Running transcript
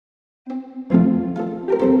欢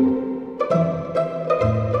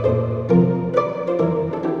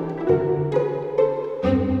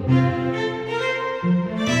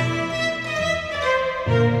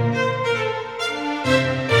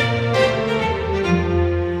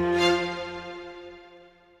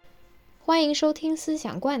迎收听思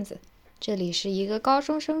想罐子，这里是一个高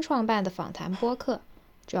中生创办的访谈播客，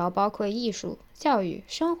主要包括艺术、教育、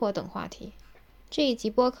生活等话题。这一集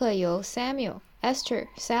播客由 Samuel Esther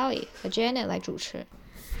Sally 和 Janet 来主持。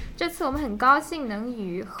这次我们很高兴能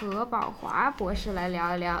与何宝华博士来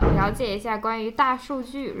聊一聊，了解一下关于大数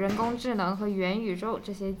据、人工智能和元宇宙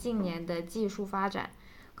这些近年的技术发展。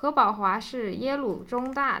何宝华是耶鲁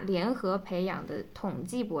中大联合培养的统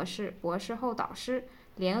计博士、博士后导师、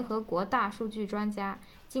联合国大数据专家。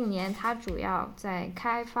近年他主要在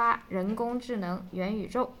开发人工智能、元宇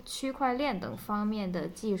宙、区块链等方面的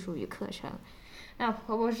技术与课程。那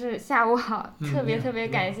何博士下午好，特别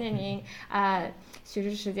感谢您取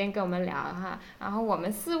出时间跟我们聊哈。然后我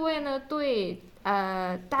们4位呢对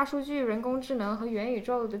大数据、人工智能和元宇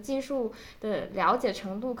宙的技术的了解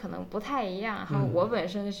程度可能不太一样，然后我本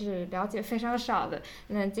身是了解非常少的。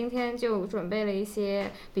那今天就准备了一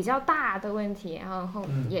些比较大的问题，然后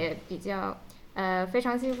也比较非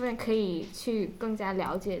常兴奋可以去更加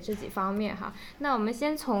了解这几方面哈。那我们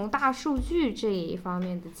先从大数据这一方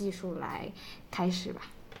面的技术来开始吧。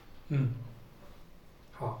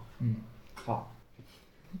好，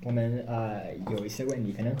我们有一些问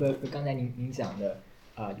题可能和刚才您讲的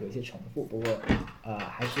有一些重复，不过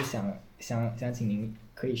还是想请您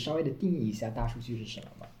可以稍微的定义一下大数据是什么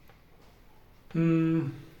吗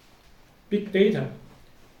？Big data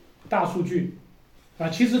大数据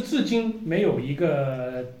其实至今没有一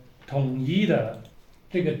个统一的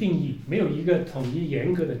这个定义，没有一个统一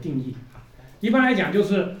严格的定义。一般来讲就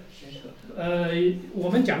是我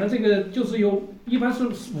们讲的这个就是一般是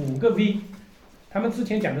5个 V， 他们之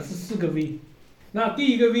前讲的是4个 V。那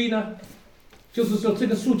第一个 V 呢，就是说这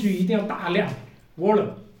个数据一定要大量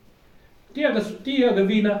volume。第二个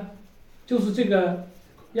V 呢，就是这个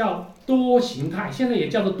要多形态，现在也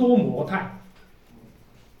叫做多模态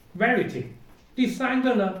variety。第3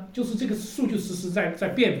个呢，就是这个数据实时在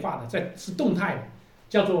变化的，是动态的，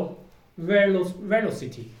叫做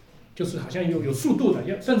velocity， 就是好像有速度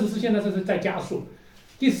的，甚至是现在是在加速。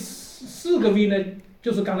第4个 V 呢，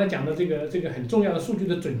就是刚才讲的这个很重要的数据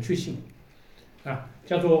的准确性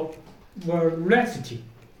叫做 veracity。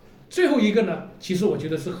最后一个呢，其实我觉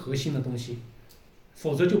得是核心的东西，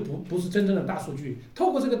否则就不是真正的大数据。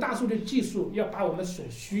透过这个大数据技术，要把我们所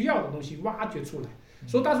需要的东西挖掘出来。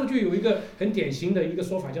所以大数据有一个很典型的一个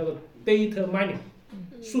说法，叫做 data mining，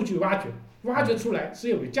 数据挖掘出来是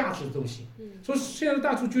有价值的东西。所以现在的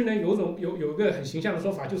大数据呢，有一个很形象的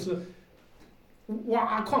说法，就是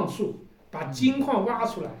挖矿术，把金矿挖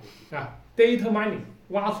出来data mining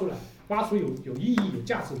挖出有意义、有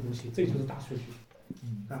价值的东西，这就是大数据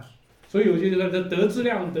所以我觉得得质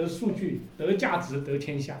量、得数据、得价值、得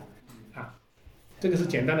天下这个是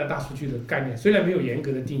简单的大数据的概念，虽然没有严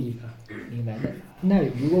格的定义明白。那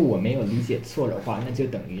如果我没有理解错的话，那就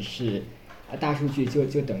等于是大数据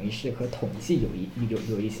就等于是和统计有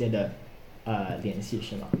一些的联系，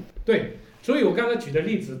是吗？对，所以我刚才举的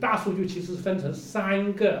例子，大数据其实分成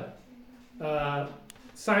3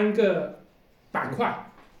个板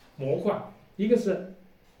块模块，一个是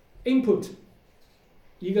input，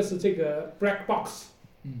 一个是这个 black box，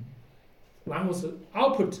 然后是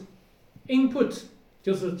output。input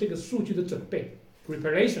就是这个数据的准备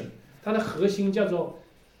preparation， 它的核心叫做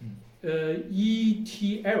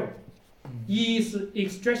ETL，E 是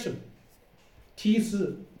extraction，T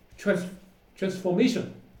是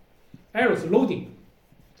transformation，L 是 loading，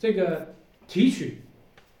 这个提取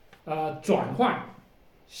转换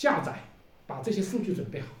下载，把这些数据准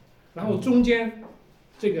备好，然后中间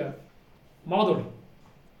这个 modeling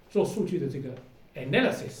做数据的这个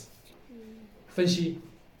analysis 分析，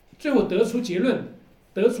最后得出结论，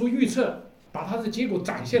得出预测，把它的结果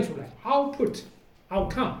展现出来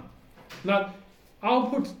outcome。 那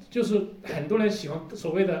output 就是很多人喜欢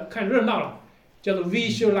所谓的看热闹了，叫做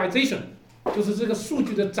visualization， 就是这个数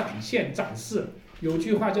据的展示，有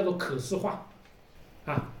句话叫做可视化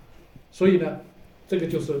所以呢这个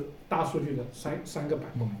就是大数据的三个板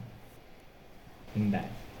块。明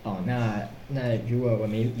白。那如果我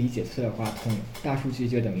没理解错的话，大数据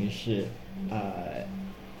就等于是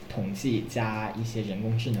统计加一些人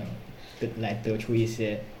工智能来得出一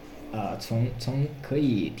些从可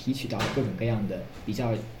以提取到各种各样的比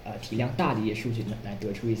较体量大的一些数据来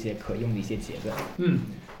得出一些可用的一些结论。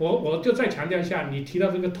我就再强调一下，你提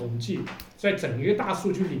到这个统计在整个大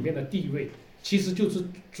数据里面的地位，其实就是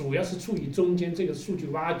主要是处于中间这个数据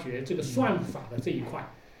挖掘、这个算法的这一块。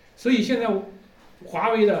所以现在华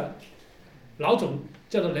为的老总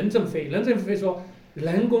叫做任正非，任正非说，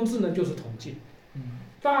人工智能就是统计，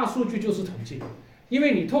大数据就是统计，因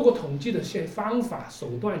为你透过统计的些方法、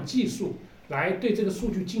手段、技术来对这个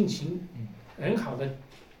数据进行很好的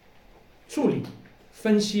处理、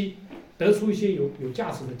分析，得出一些有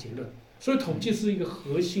价值的结论。所以统计是一个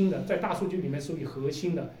核心的，在大数据里面属于核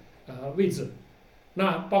心的位置。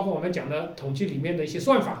那包括我们讲的统计里面的一些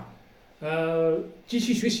算法，机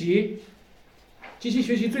器学习，机器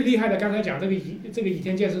学习最厉害的，刚才讲这个倚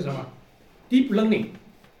天剑是什么 ？Deep Learning，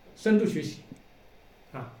 深度学习，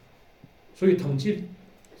啊，所以统计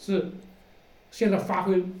是现在发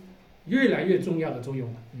挥越来越重要的作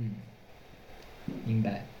用了。明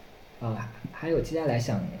白。还有接下来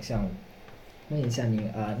想问一下您，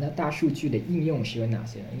那大数据的应用是有哪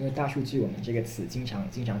些呢？因为大数据我们这个词经常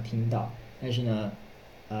听到，但是呢，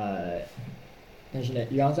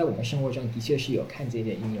然后在我们生活中的确是有看见一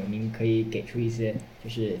些应用，您可以给出一些就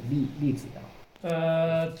是例子的。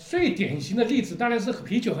最典型的例子当然是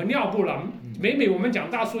啤酒和尿布了。每我们讲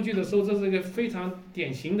大数据的时候，这是一个非常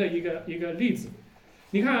典型的一个例子。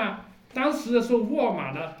你看啊，当时的时候，沃尔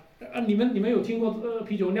玛呢，你们有听过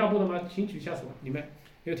啤酒和尿布的吗？请举下手，你们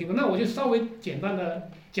没有听过？那我就稍微简单的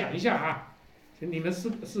讲一下啊，你们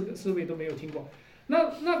四位都没有听过。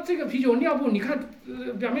那这个啤酒和尿布，你看，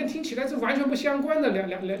表面听起来是完全不相关的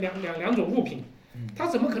两种物品，它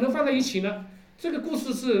怎么可能放在一起呢？这个故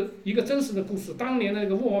事是一个真实的故事。当年那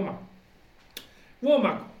个沃尔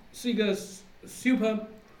玛是一个 super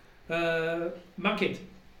market，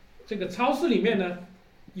 这个超市里面呢，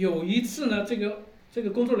有一次呢，这个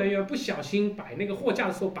工作人员不小心摆那个货架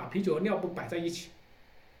的时候，把啤酒和尿布摆在一起，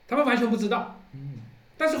他们完全不知道。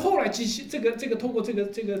但是后来机器这个通过这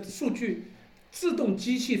个数据，自动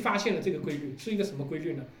机器发现了这个规律，是一个什么规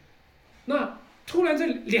律呢？那突然这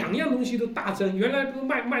两样东西都大增，原来都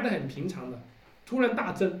卖得很平常的，突然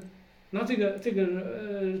大增，然后这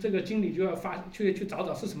个经理就要去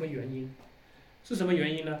找是什么原因？是什么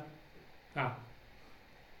原因呢？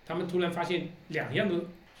他们突然发现两样都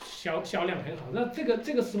销量很好。那这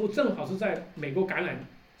个时候正好是在美国橄榄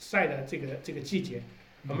赛的这个季节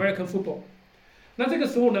 ，American football。那这个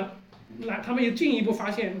时候呢，他们又进一步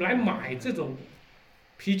发现，来买这种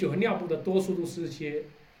啤酒和尿布的多数都是一些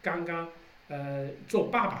刚刚做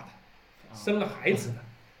爸爸的，生了孩子的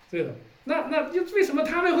这种。那为什么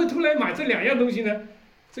他们会突然买这两样东西呢？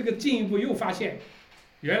这个进一步又发现，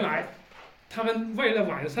原来他们为了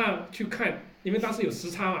晚上去看，因为当时有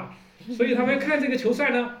时差嘛，所以他们看这个球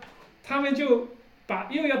赛呢，他们就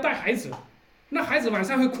因为要带孩子，那孩子晚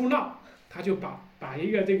上会哭闹，他就把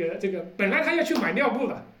一个这个本来他要去买尿布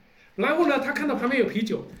的，然后呢，他看到旁边有啤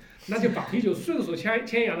酒，那就把啤酒顺手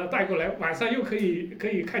牵羊的带过来，晚上又可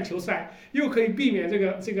以看球赛，又可以避免这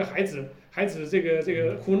个孩子这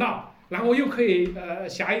个哭闹，然后又可以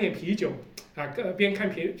呷一点啤酒啊，边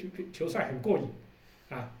看球赛很过瘾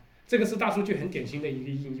啊。这个是大数据很典型的一个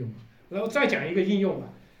应用。然后再讲一个应用吧，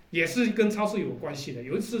也是跟超市有关系的。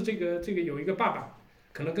有一次这个有一个爸爸，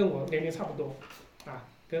可能跟我年龄差不多啊，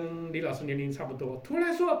跟李老师年龄差不多，突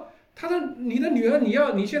然说你的女儿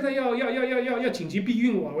你现在要紧急避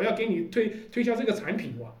孕我要给你推销这个产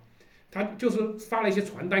品他就是发了一些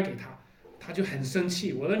传单给他就很生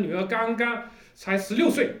气，我的女儿刚刚才16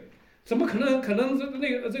岁，怎么可能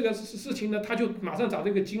这个事情呢？他就马上找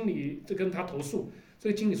这个经理跟他投诉。这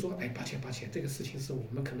个经理说，抱歉，这个事情是我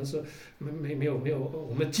们可能是没有，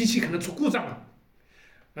我们机器可能出故障了，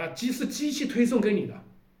是机器推送给你的，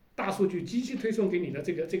大数据机器推送给你的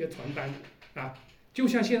这个传单啊，就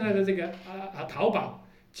像现在的这个淘宝、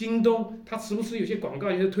京东，它时不时有些广告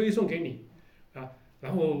也是推送给你啊，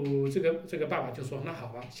然后这个爸爸就说，那好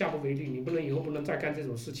吧，下不为例，你以后不能再干这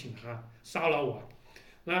种事情啊，骚扰我，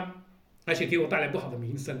而且给我带来不好的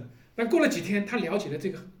名声。但过了几天，他了解了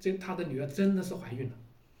他的女儿真的是怀孕了，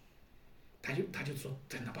他就说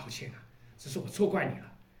真的抱歉啊，只是我错怪你了。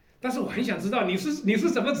但是我很想知道你是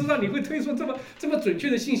怎么知道你会推送这么准确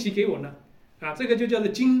的信息给我呢？这个就叫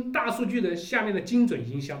做大数据的下面的精准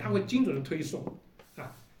营销，它会精准的推送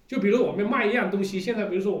就比如我们卖一样东西，现在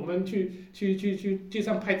比如说我们去街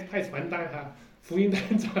上派传单福音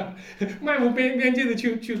单张，漫无边界的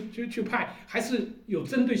去派，还是有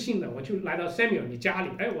针对性的。我就来到 Samuel 你家里，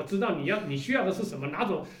我知道你需要的是什么，哪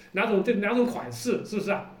种款式，是不是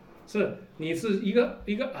啊？是你是一个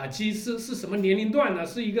耳机是什么年龄段呢？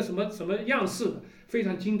是一个什么样式的，非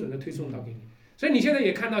常精准的推送到给你。所以你现在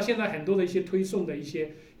也看到现在很多的一些推送的一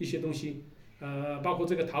些东西，包括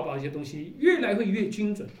这个淘宝一些东西越来越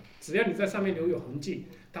精准，只要你在上面留有痕迹，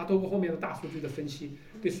它通过后面的大数据的分析，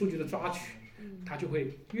对数据的抓取。它就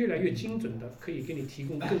会越来越精准的，可以给你提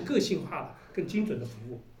供更个性化的、更精准的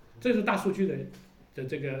服务。这是大数据的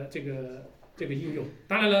这个应用。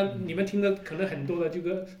当然了，你们听的可能很多的这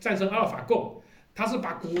个战胜阿尔法狗，它是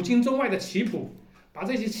把古今中外的棋谱，把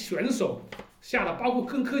这些选手下的，包括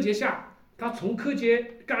跟柯洁下，他从柯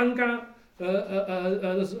洁刚刚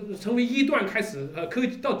成为1段开始，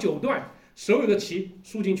到9段，所有的棋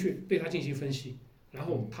输进去，对他进行分析，然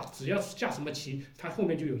后他只要下什么棋，他后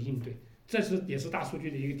面就有应对，这也是大数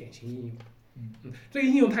据的一个典型应用。这个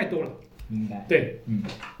应用太多了。明白。对，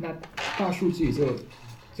那大数据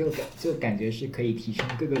就感觉是可以提升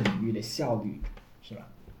各个领域的效率，是吧？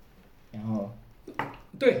然后，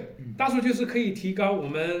对，大数据是可以提高我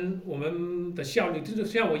们的效率，就是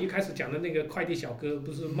像我一开始讲的那个快递小哥，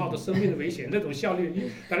不是冒着生命的危险，那种效率，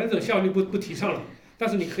当然这种效率不提倡了，但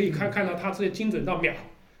是你可以看到它这精准到秒，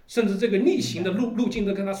甚至这个逆行的路径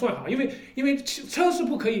都跟它算好，因为车是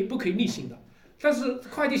不可以逆行的，但是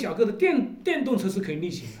快递小哥的电动车是可以逆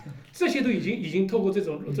行的，这些都已经透过这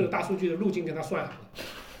个大数据的路径跟它算好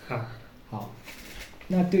了，啊。好，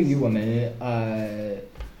那对于我们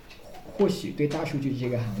或许对大数据这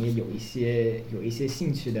个行业有一些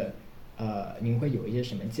兴趣的，您会有一些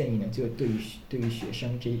什么建议呢？就对于学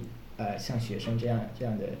生像学生这样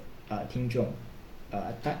的听众，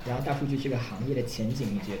然后大数据这个行业的前景，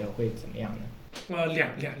你觉得会怎么样呢？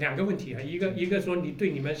两个问题啊，一个说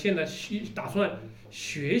你们现在打算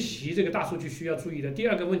学习这个大数据需要注意的，第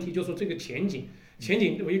二个问题就是说这个前景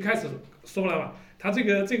我一开始说了嘛，它这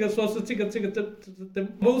个说是这个 the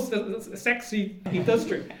most sexy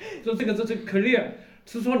industry， 说这个 career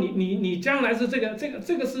是说你将来是这个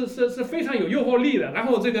是非常有诱惑力的。然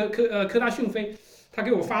后这个科大讯飞他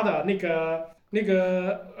给我发的那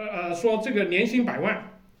个说这个年薪100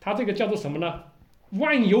万，他这个叫做什么呢？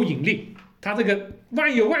万有引力。他这个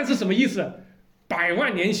万是什么意思？100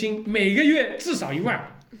万年薪，每个月至少1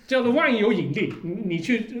万，叫做万有引力。你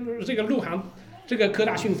去这个入行，这个科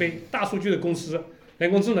大讯飞大数据的公司，人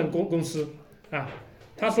工智能公司啊，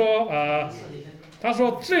他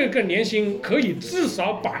说这个年薪可以至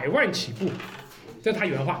少100万起步，这是他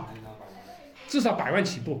原话，至少100万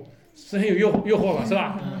起步是很有诱惑的，是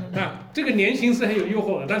吧？啊，这个年薪是很有诱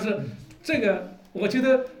惑的，但是这个。我觉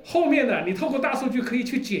得后面的你透过大数据可以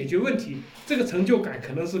去解决问题，这个成就感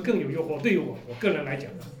可能是更有诱惑。对于我个人来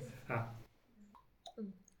讲啊，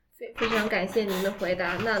非常感谢您的回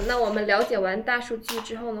答。那我们了解完大数据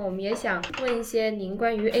之后呢，我们也想问一些您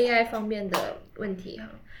关于 AI 方面的问题哈。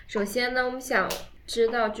首先呢，我们想知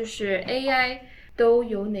道就是 AI 都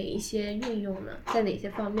有哪一些运用呢？在哪些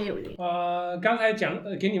方面有运用？刚才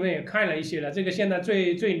给你们也看了一些了，这个现在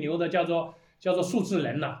最牛的叫做数字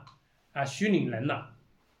人了。虚拟人了，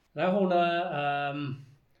然后呢，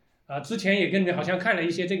之前也跟你们好像看了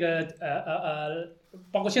一些这个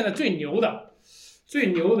包括现在最牛的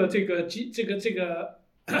这个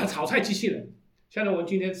炒菜机器人。像我们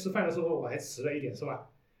今天吃饭的时候我还迟了一点，是吧？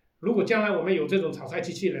如果将来我们有这种炒菜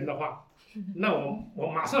机器人的话，那我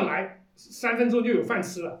马上来，3分钟就有饭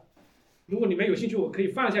吃了。如果你们有兴趣，我可以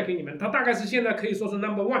放一下给你们。它大概是现在可以说是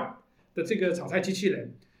No.1 的这个炒菜机器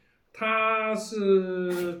人。这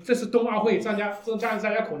是冬奥会张家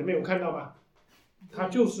口，你们有看到吗？它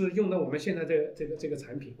就是用的我们现在这个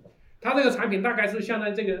产品。它这个产品大概是相当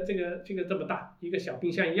于这个这么大，一个小冰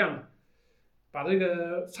箱一样的，把这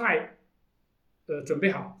个菜准备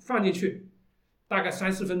好放进去，大概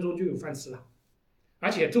3-4分钟就有饭吃了，而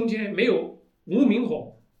且中间无明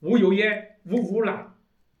火、无油烟、无污染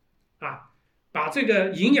啊，把这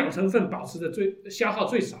个营养成分保持的消耗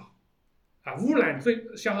最少。污染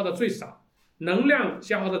消耗的最少，能量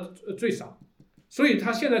消耗的最少，所以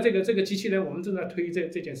它现在这个机器人，我们正在推这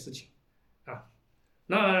件事情啊。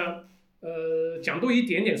那讲多一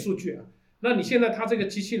点点数据啊，那你现在它这个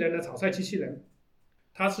机器人的炒菜机器人，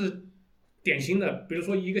它是典型的，比如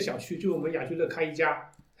说一个小区，就我们雅居乐开一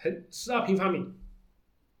家12平方米，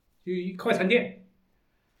就快餐店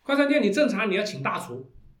你正常你要请大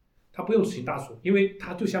厨。他不用请大厨，因为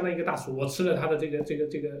他就相当于一个大厨。我吃了他的这个，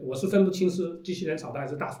我是分不清是机器人炒的还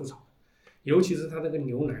是大厨炒的，尤其是他那个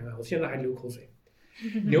牛腩啊，我现在还流口水。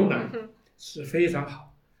牛腩是非常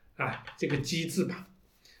好啊，这个鸡翅膀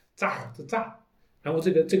炸，然后这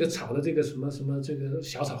个炒的这个什么这个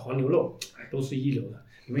小炒黄牛肉，都是一流的。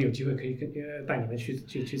你们有机会可以带你们去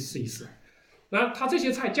试一试。那他这些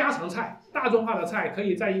菜家常菜、大众化的菜，可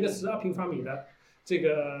以在一个12平方米的这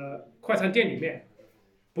个快餐店里面。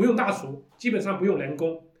不用大厨，基本上不用人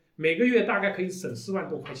工，每个月大概可以省4万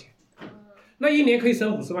多块钱，那1年可以省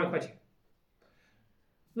50万块钱。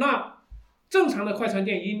那正常的快餐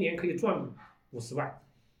店1年可以赚50万，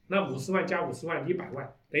那50万加50万100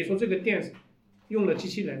万，等于说这个店用了机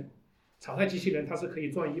器人炒菜机器人它是可以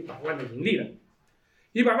赚100万的盈利的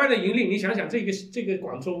，100万的盈利，你想想这个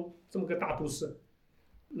广州这么个大都市，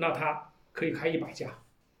那它可以开100家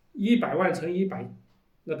，100万乘100，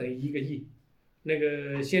那等于1个亿。那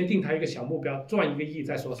个先定它一个小目标，赚1个亿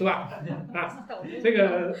再说，是吧？啊，这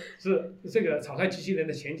个是这个炒菜机器人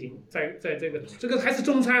的前景，在这个还是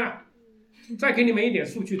中餐啊。再给你们一点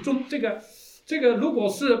数据，这个如果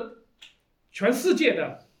是全世界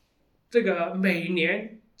的这个每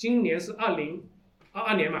年，今年是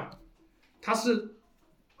2022年嘛，它是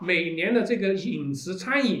每年的这个饮食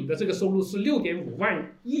餐饮的这个收入是6.5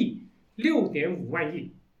万亿，6.5万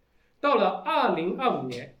亿，到了2025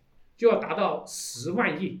年。就要达到10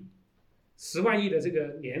万亿，10万亿的这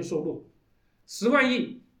个年收入，10万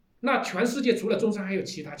亿，那全世界除了中餐还有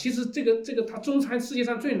其他。其实这个它中餐世界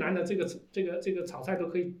上最难的这个炒菜都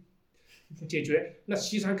可以解决，那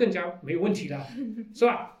西餐更加没有问题了，是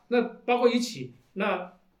吧？那包括一起，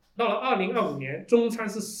那到了2025年，中餐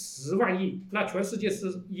是10万亿，那全世界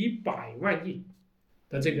是100万亿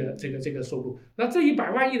的这个收入。那这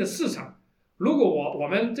100万亿的市场，如果我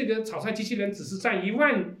们这个炒菜机器人只是占1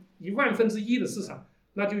万分之1的市场，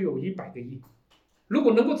那就有100个亿。如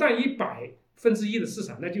果能够占100分之1的市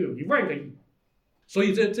场，那就有1万个亿。所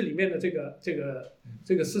以这里面的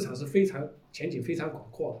这个市场是非常前景非常广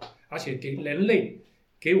阔的，而且给人类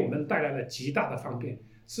给我们带来了极大的方便。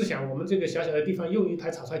试想我们这个小小的地方用一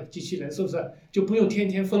台炒菜机器人，是不是就不用天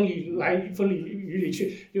天风里来风里雨里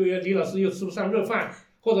去？又李老师又吃不上热饭，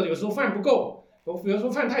或者有时候饭不够，有时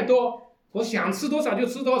候饭太多。我想吃多少就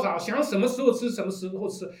吃多少，想什么时候吃什么时候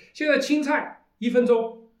吃。现在青菜1分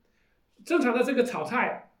钟，正常的这个炒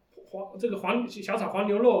菜，小炒黄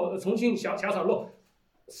牛肉、重庆小炒肉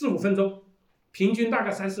4、5分钟，平均大概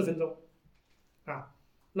3、4分钟，啊，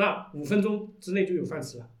那5分钟之内就有饭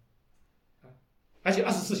吃了，啊，而且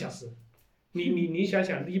24小时。你想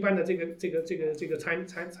想，一般的这个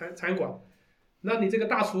餐馆，那你这个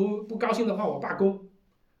大厨不高兴的话，我罢工。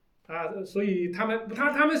啊，所以他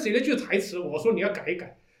们写了句台词，我说你要改一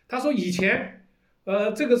改。他说以前，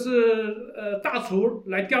这个是大厨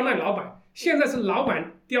来刁难老板，现在是老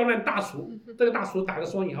板刁难大厨。这个大厨打个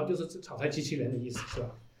双引号，就是炒菜机器人的意思，是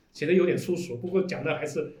吧？写的有点粗俗，不过讲的还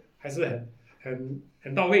是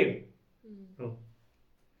很到位的。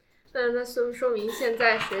那说明现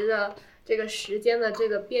在随着这个时间的这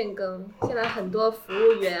个变更，现在很多服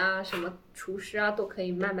务员啊、什么厨师啊都可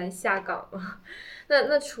以慢慢下岗了。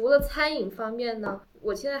那除了餐饮方面呢，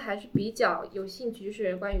我现在还是比较有兴趣，就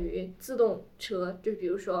是关于自动车，就比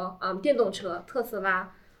如说电动车，特斯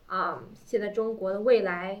拉现在中国的蔚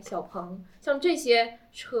来、小鹏，像这些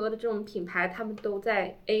车的这种品牌，他们都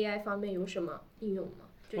在 AI 方面有什么应用吗？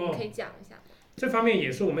就你可以讲一下。这方面也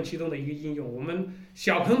是我们其中的一个应用。我们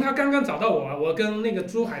小鹏他刚刚找到我跟那个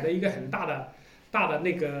珠海的一个很大的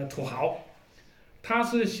那个土豪，他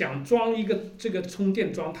是想装一个这个充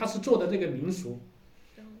电桩，他是做的这个民俗。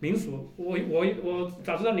我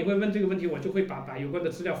早知道你会问这个问题，我就会把有关的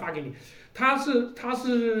资料发给你。他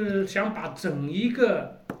是想把整一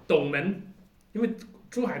个斗门，因为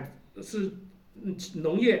珠海是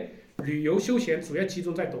农业、旅游、休闲主要集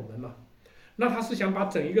中在斗门嘛。那他是想把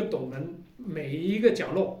整一个斗门每一个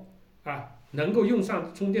角落啊，能够用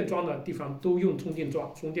上充电桩的地方都用充电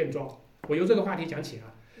桩。我由这个话题讲起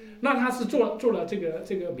啊。那他是做了这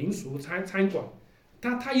个民俗餐馆，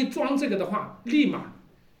他一装这个的话，立马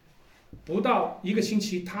不到1个星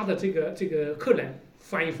期，他的这个客人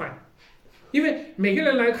翻一番。因为每个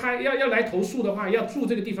人来要来投诉的话，要住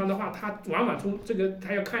这个地方的话，他往往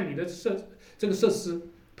他要看你的这个设施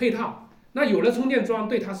配套。那有了充电桩，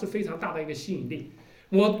对它是非常大的一个吸引力。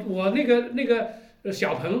我那个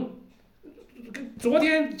小鹏，昨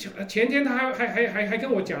天前天他还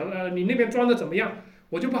跟我讲，你那边装的怎么样？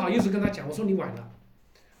我就不好意思跟他讲，我说你晚了。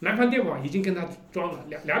南方电网已经跟他装了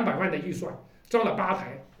200万的预算，装了8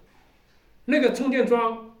台。那个充电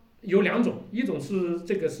桩有2种，一种是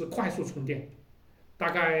快速充电，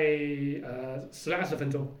大概10来20分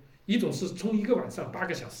钟；一种是充1个晚上8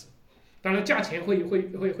个小时。当然价钱会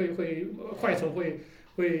快充会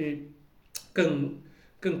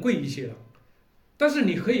更贵一些了，但是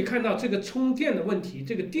你可以看到这个充电的问题，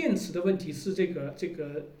这个电池的问题是这个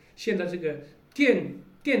现在这个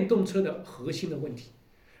电动车的核心的问题。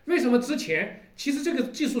为什么之前其实这个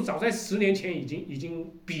技术早在10年前已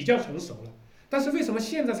经比较成熟了，但是为什么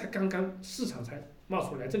现在才刚刚市场才冒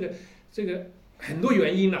出来？这个很多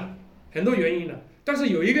原因了，但是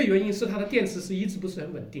有一个原因是它的电池是一直不是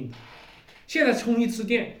很稳定的。现在充一次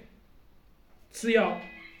电是要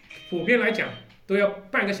普遍来讲都要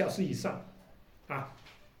半个小时以上，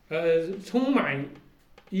充满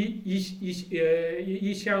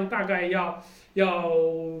一箱大概要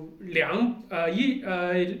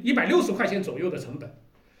160块钱左右的成本，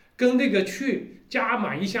跟那个去加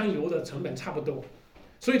满一箱油的成本差不多，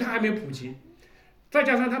所以它还没有普及。再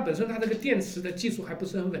加上它本身它这个电池的技术还不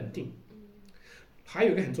是很稳定，还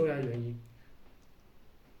有一个很重要的原因，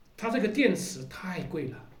它这个电池太贵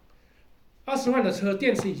了，20万的车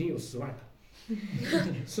电池已经有10万了，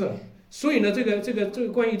是。所以呢，这个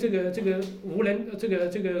关于这个无人这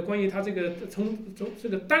个关于它这个从这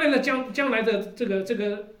个当然了将来的这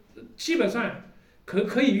个基本上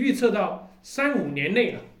可以预测到3-5年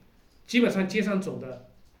内了，基本上街上走的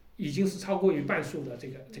已经是超过于半数的这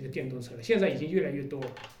个电动车了，现在已经越来越多了。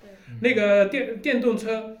那个电动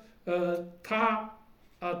车，它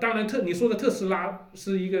当然你说的特斯拉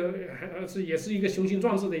是一个也是一个雄心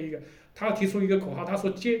壮志的一个，他提出一个口号，他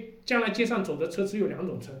说将来街上走的车只有2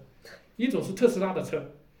种车。一种是特斯拉的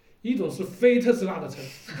车，一种是非特斯拉的车，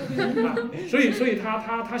所以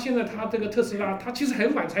他现在他这个特斯拉，他其实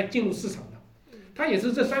很晚才进入市场的，他也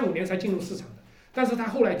是这3-5年才进入市场的，但是他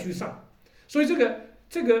后来居上，所以这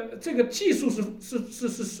个技术是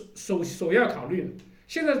首要考虑的。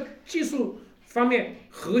现在技术方面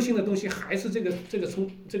核心的东西还是这个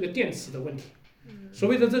电池的问题，所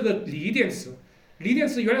谓的这个锂电池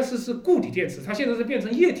原来是固体电池，它现在是变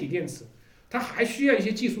成液体电池。它还需要一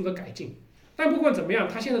些技术的改进，但不管怎么样，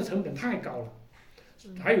它现在成本太高了，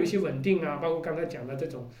还有一些稳定啊，包括刚才讲的这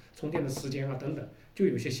种充电的时间啊等等，就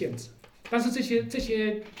有一些限制。但是这些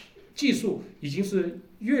技术已经是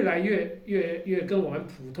越来越跟我们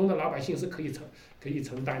普通的老百姓是可以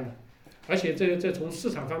承担的，而且这从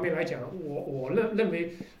市场方面来讲，我认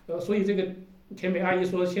为，所以这个甜美阿姨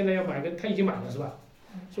说现在要买她已经买了是吧？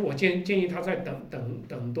所以我建议她再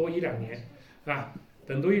等多1-2年，啊。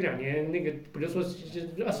等多1-2年，那个比如说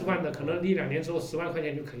20万的，可能1-2年之后10万块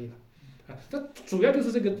钱就可以了，它主要就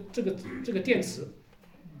是这个电池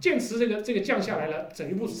这个降下来了，整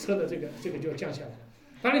一部车的这个就降下来了。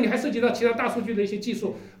当然你还涉及到其他大数据的一些技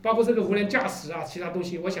术，包括这个无人驾驶啊，其他东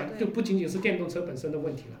西，我想就不仅仅是电动车本身的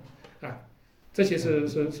问题了，这些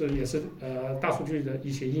也是大数据的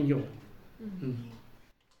一些应用。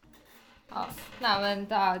好，那我们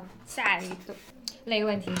到下一个类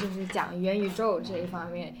问题，就是讲元宇宙这一方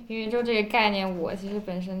面。元宇宙这个概念，我其实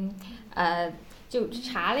本身就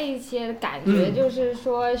查了一些，感觉就是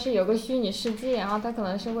说是有个虚拟世界，然后它可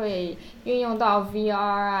能是会运用到 VR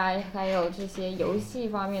啊，还有这些游戏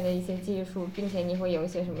方面的一些技术，并且你会有一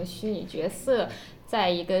些什么虚拟角色，在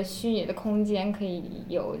一个虚拟的空间可以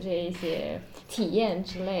有这一些体验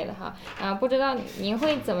之类的哈。不知道您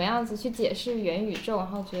会怎么样子去解释元宇宙，然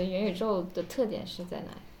后觉得元宇宙的特点是在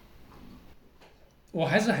哪里？我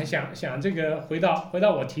还是很想这个回到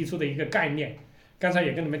我提出的一个概念，刚才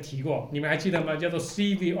也跟你们提过，你们还记得吗？叫做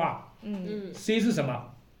CVR。C 是什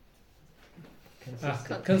么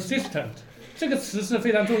？consistent 这个词是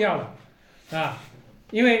非常重要的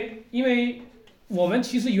因为我们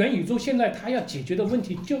其实元宇宙现在它要解决的问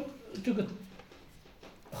题，就这个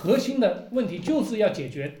核心的问题就是要解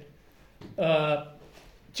决，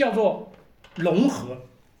叫做融合，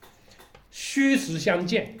虚实相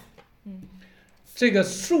间。这个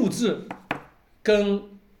数字跟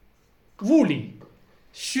物理、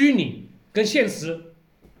虚拟跟现实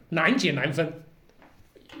难解难分。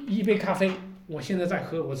一杯咖啡，我现在在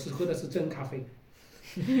喝，我喝的是真咖啡。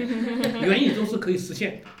元宇宙是可以实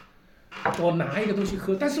现，我拿一个东西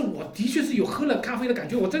喝，但是我的确是有喝了咖啡的感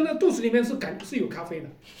觉，我真的肚子里面是有咖啡的。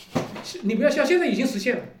你不要笑，现在已经实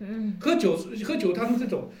现了。喝酒它们这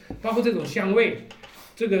种，包括这种香味，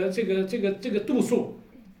这个度数。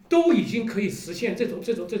都已经可以实现这种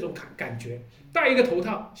感觉，戴一个头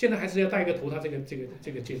套，现在还是要戴一个头套这个阶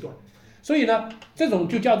段，所以呢，这种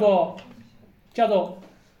就叫做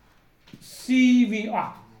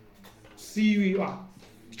CVR，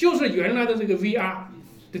 就是原来的这个 VR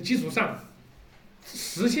的基础上，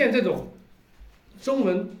实现这种中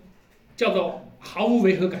文叫做毫无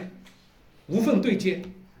违和感、无缝对接，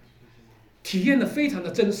体验的非常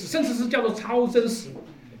的真实，甚至是叫做超真实。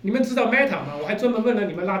你们知道 Meta 吗？我还专门问了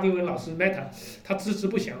你们拉丁文老师 Meta， 他知之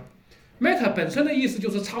不详。Meta 本身的意思就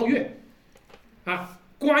是超越，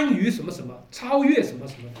关于什么什么，超越什么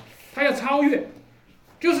什么，他要超越，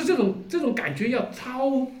就是这种感觉要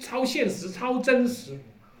超现实、超真实，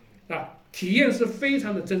体验是非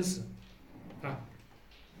常的真实，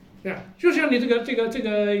就像你这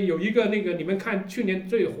个有一个那个你们看去年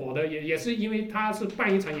最火的也是因为他是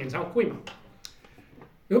办一场演唱会嘛。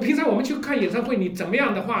因为平常我们去看演唱会，你怎么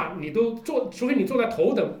样的话，你都除非你坐在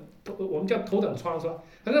头等，我们叫头等舱是吧？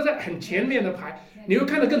反正在很前面的排，你会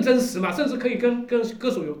看得更真实嘛，甚至可以跟歌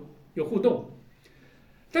手有互动。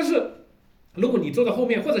但是如果你坐在后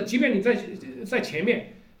面，或者即便你在前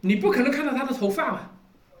面，你不可能看到他的头发嘛。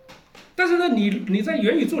但是呢，你在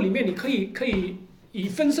元宇宙里面，你可以以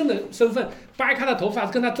分身的身份掰开他的头发，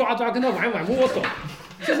跟他抓，跟他玩摸手，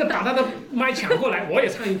甚至把他的麦抢过来，我也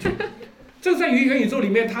唱一句。这在于元宇宙里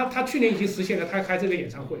面，他去年已经实现了，他开这个演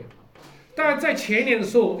唱会。当然，在前年的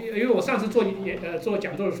时候，因为我上次做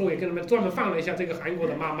讲座的时候，也跟你们专门放了一下这个韩国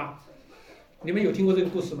的妈妈。你们有听过这个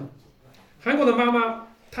故事吗？韩国的妈妈，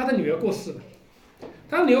她的女儿过世了。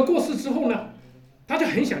她的女儿过世之后呢，她就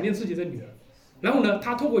很想念自己的女儿。然后呢，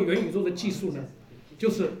她透过元宇宙的技术呢，就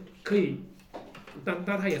是可以，但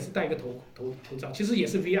她也是戴一个头罩，其实也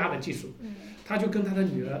是 VR 的技术。她就跟她的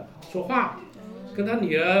女儿说话，跟她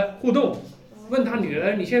女儿互动，问她女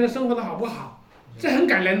儿你现在生活的好不好？这很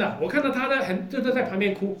感人的。我看到她就在旁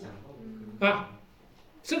边哭，啊，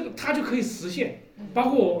这个她就可以实现。包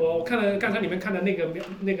括我看了刚才你们看的那个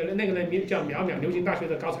人叫淼淼，牛津大学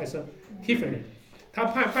的高材生 Tiffany， 他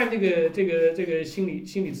办这个心理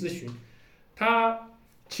咨询，他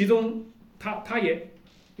其中他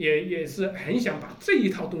也是很想把这一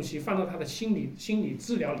套东西放到他的心理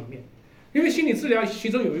治疗里面，因为心理治疗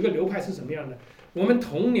其中有一个流派是什么样的？我们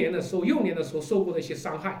童年的时候、幼年的时候受过的一些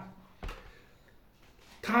伤害，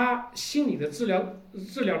他心理的治疗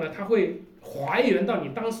呢，他会还原到你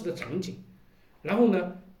当时的场景。然后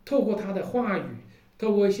呢，透过他的话语，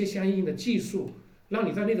透过一些相应的技术，让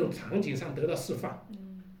你在那种场景上得到释放，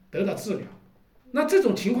得到治疗。那这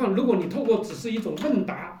种情况，如果你透过只是一种问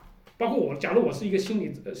答，包括我，假如我是一个心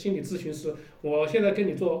理咨询师，我现在跟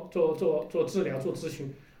你做治疗、做咨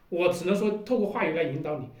询，我只能说透过话语来引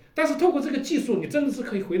导你。但是透过这个技术，你真的是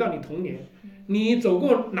可以回到你童年，你走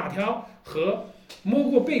过哪条河，摸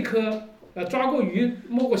过贝壳，抓过鱼，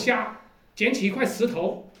摸过虾，捡起一块石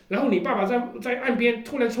头。然后你爸爸在岸边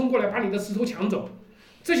突然冲过来把你的石头抢走，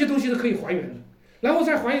这些东西是可以还原的。然后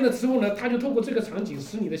在还原的之后呢，他就透过这个场景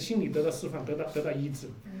使你的心理得到释放，得到医治。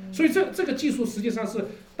所以这个技术实际上是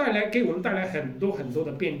给我们带来很多很多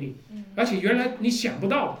的便利，而且原来你想不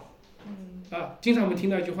到的。啊，经常我们听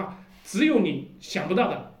到一句话，只有你想不到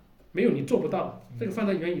的，没有你做不到的。这个放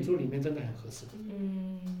在元宇宙里面真的很合适。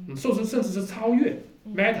甚至是超越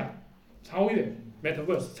Metaverse， 超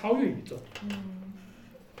越宇宙。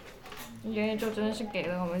元宇宙真的是给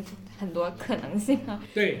了我们很多可能性啊。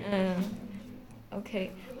对。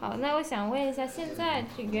OK， 好，那我想问一下，现在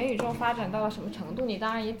这元宇宙发展到了什么程度？你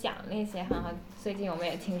当然也讲了一些哈，最近我们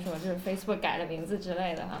也听说，就是 Facebook 改了名字之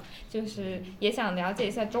类的哈，就是也想了解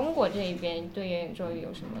一下中国这一边对元宇宙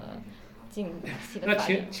有什么近期的发展。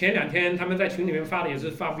那前2天他们在群里面发的也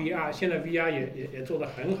是发 VR， 现在 VR 也做得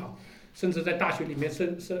很好，甚至在大学里面设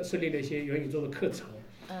立了一些元宇宙的课程。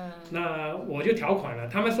那我就条款了，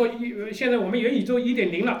他们说现在我们元宇宙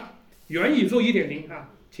 1.0 了，元宇宙 1.0 啊，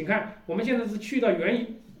请看，我们现在是去到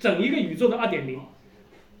整一个宇宙的 2.0，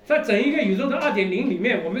 在整一个宇宙的 2.0 里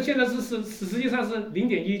面，我们现在实际上是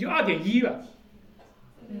 0.1， 就 2.1 了。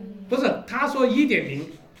不是，他说 1.0，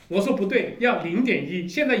 我说不对，要 0.1，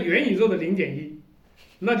 现在元宇宙的 0.1，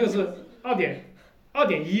 那就是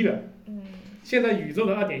2.1了。现在宇宙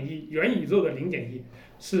的 2.1， 元宇宙的 0.1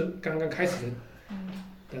 是刚刚开始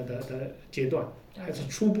的阶段，还是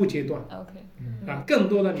初步阶段。更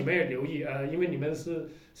多的你们也留意，因为你们是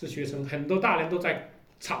学生，很多大人都在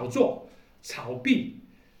炒作、炒币，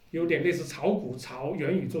有点类似炒股、炒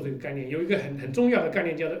元宇宙这个概念。有一个很重要的概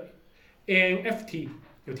念叫做 NFT，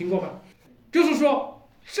 有听过吗？就是说，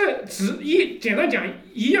简单讲，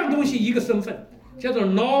一样东西一个身份，叫做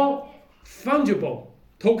non-fungible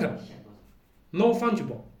token。non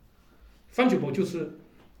fungible 就是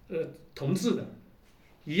同质的。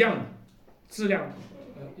一样的质量，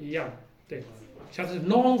一样，对，像是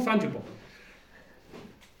non-fungible。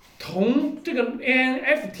这个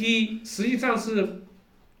NFT 实际上是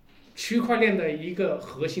区块链的一个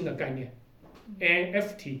核心的概念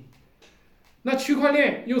 ，NFT。那区块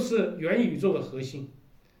链又是元宇宙的核心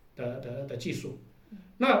的技术。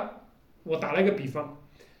那我打了一个比方，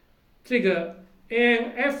这个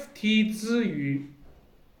NFT 之于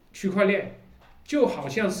区块链，就好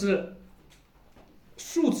像是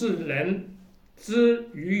数字人之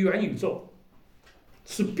于元宇宙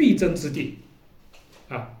是必争之地，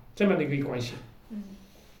这么的一个关系。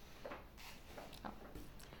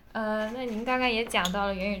那您刚刚也讲到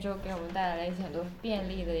了元宇宙给我们带来了一些很多便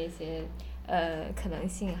利的一些可能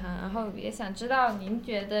性哈，然后也想知道您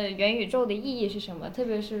觉得元宇宙的意义是什么？特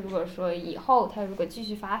别是如果说以后它如果继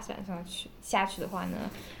续发展下去的话呢，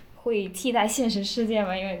会替代现实世界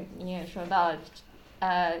吗？因为您也说到了。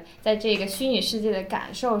在这个虚拟世界的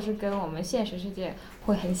感受是跟我们现实世界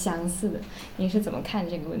会很相似的，您是怎么看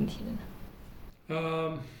这个问题的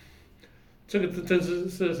呢？这个真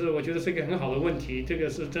是我觉得是一个很好的问题，这个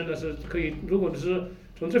是真的是可以，如果是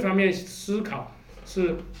从这方面思考，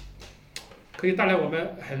是可以带来我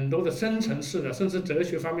们很多的深层次的，甚至哲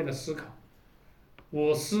学方面的思考。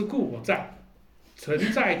我思故我在，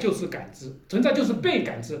存在就是感知，存在就是被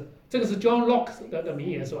感知，这个是 John Locke 的名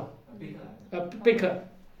言是吧？贝克。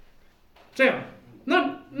这样，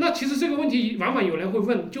那其实这个问题往往有人会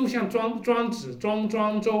问，就像庄子、庄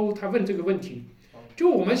周他问这个问题，就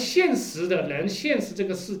我们现实的人，现实这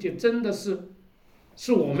个世界真的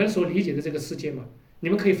是我们所理解的这个世界吗？你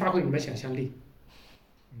们可以发挥你们想象力。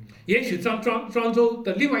也许庄周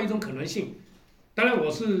的另外一种可能性，当然我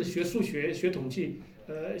是学数学、学统计、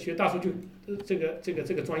学大数据这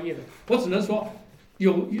个专业的，我只能说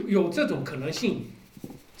有这种可能性，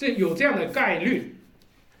有这样的概率，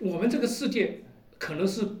我们这个世界可能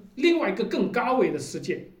是另外一个更高维的世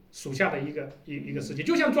界属下的一个世界。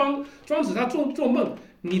就像庄子他做梦，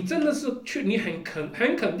你真的是你很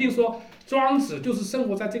肯定说庄子就是生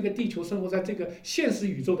活在这个地球、生活在这个现实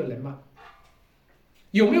宇宙的人吗？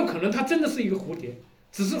有没有可能他真的是一个蝴蝶，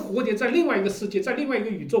只是蝴蝶在另外一个世界，在另外一个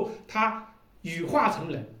宇宙，它羽化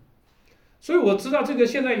成人？所以我知道这个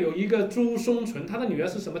现在有一个朱松纯，他的女儿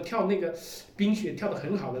是什么跳那个冰雪跳得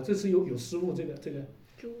很好的，这是有失误，这个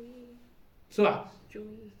注意是吧？注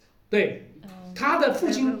意，对，他的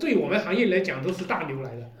父亲对我们行业来讲都是大牛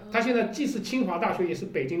来的，他现在既是清华大学也是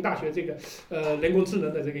北京大学这个人工智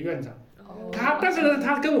能的这个院长。但是呢，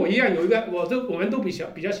他跟我一样有一个，我们都比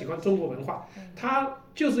较喜欢中国文化，他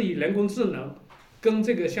就是以人工智能跟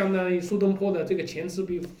这个相当于苏东坡的这个前赤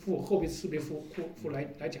壁赋、后赤壁赋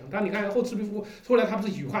来讲。但你看后赤壁赋后来他不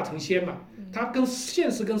是羽化成仙嘛，他跟现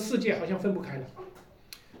实跟世界好像分不开了。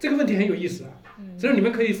这个问题很有意思啊，所以你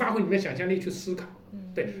们可以发挥你们的想象力去思考。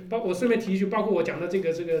对，我顺便提一句，包括我讲的这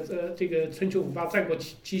个春秋五霸、战国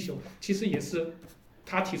七雄，其实也是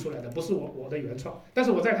他提出来的，不是我的原创，但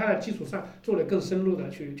是我在他的基础上做了更深入的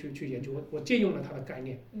去研究，我借用了他的概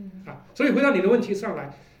念。所以回到你的问题上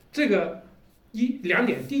来，这个两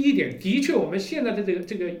点，第一点，的确我们现在的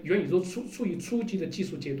这个元宇宙处于初级的技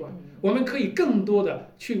术阶段，我们可以更多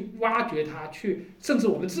的去挖掘它，甚至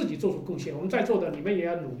我们自己做出贡献。我们在座的你们也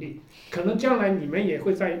要努力，可能将来你们也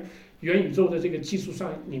会在元宇宙的这个技术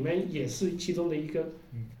上，你们也是其中的一个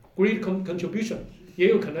great contribution， 也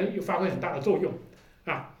有可能发挥很大的作用。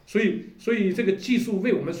所以这个技术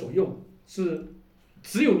为我们所用，是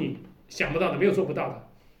只有你想不到的，没有做不到的，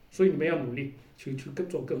所以你们要努力去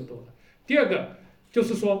做更多的。第二个就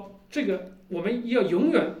是说，这个我们要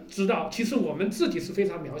永远知道，其实我们自己是非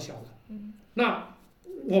常渺小的。那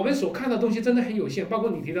我们所看到的东西真的很有限，包括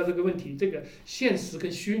你提到这个问题，这个现实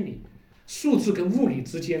跟虚拟、数字跟物理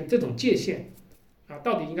之间这种界限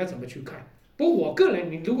到底应该怎么去看？不过我个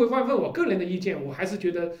人，你如果问我个人的意见，我还是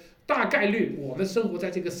觉得大概率我们生活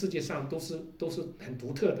在这个世界上都是很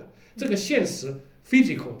独特的。这个现实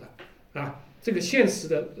physical 的这个现实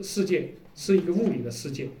的世界是一个物理的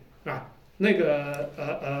世界那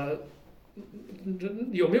个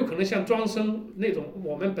有没有可能像庄生那种，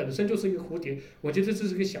我们本身就是一个蝴蝶？我觉得这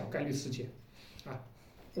是个小概率事件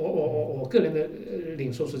我个人的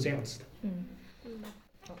领受是这样子的。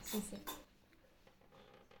好，谢谢。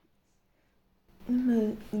那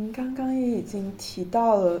么您刚刚也已经提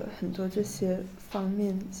到了很多这些方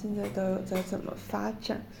面现在都有在怎么发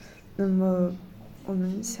展，那么我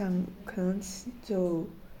们想可能就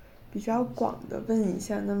比较广的问一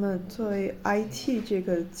下，那么作为 IT 这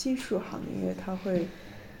个技术行业，它会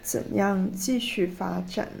怎样继续发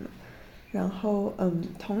展呢？然后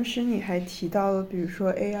同时你还提到了比如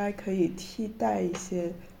说 AI 可以替代一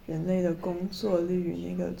些人类的工作，例如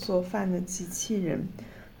那个做饭的机器人，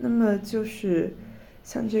那么就是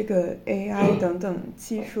像这个 AI 等等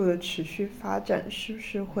技术的持续发展，是不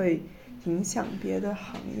是会影响别的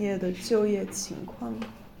行业的就业情况？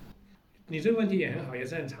你这个问题也很好，也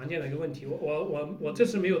是很常见的一个问题。我这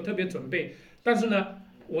次没有特别准备，但是呢，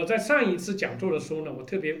我在上一次讲座的时候呢，我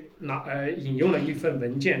特别引用了一份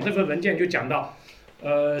文件，这份文件就讲到，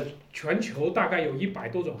全球大概有100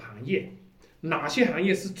多种行业，哪些行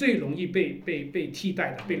业是最容易被替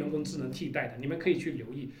代的，被人工智能替代的？你们可以去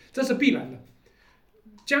留意，这是必然的。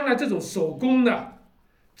将来这种手工的，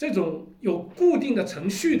这种有固定的程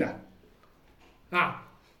序的，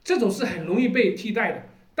这种是很容易被替代的。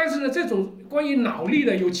但是呢，这种关于脑力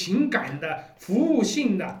的、有情感的、服务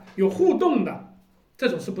性的、有互动的，这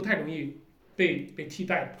种是不太容易被替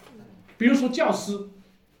代的。比如说教师，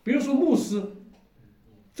比如说牧师，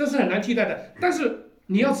这是很难替代的。但是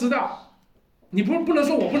你要知道，你不能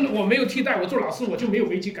说我没有替代，我做老师我就没有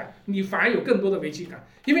危机感，你反而有更多的危机感。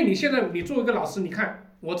因为你现在你作为一个老师，你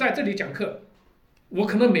看我在这里讲课，我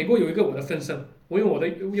可能美国有一个我的分身，我用我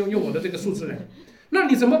的这个数字人，那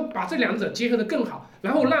你怎么把这两者结合得更好，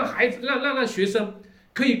然后让孩子让学生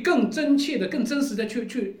可以更真切的、更真实的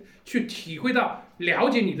去体会到了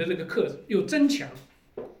解你的这个课有增强，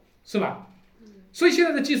是吧？所以现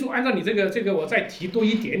在的技术，按照你这个，我再提多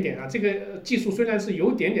一点点啊。这个技术虽然是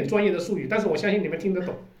有点点专业的术语，但是我相信你们听得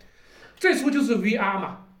懂。最初就是 VR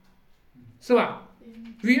嘛，是吧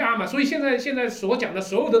？VR 嘛，所以现在所讲的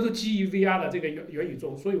所有的都基于 VR 的这个元宇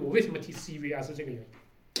宙。所以我为什么提 CVR 是这个原因。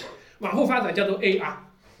往后发展叫做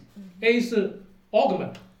AR，A 是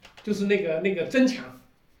augment， 就是那个增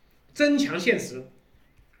强现实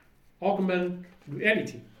 ，augment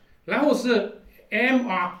reality， 然后是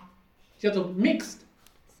MR。叫做 mixed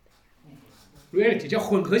reality， 叫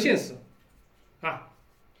混合现实，啊，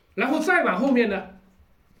然后再往后面呢，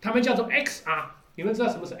他们叫做 XR， 你们知道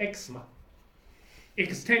什么是 X 吗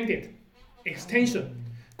 ？extension，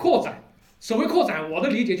 扩展。所谓扩展，我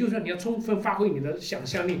的理解就是你要充分发挥你的想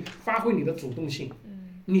象力，发挥你的主动性，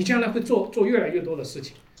你将来会做越来越多的事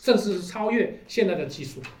情，甚至是超越现在的技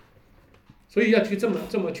术。所以要去这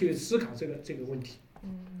么去思考这个问题，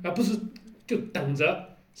而不是就等着。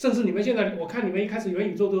甚至你们现在，我看你们一开始元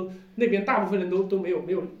宇宙都那边大部分人都没有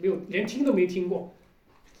连听都没听过，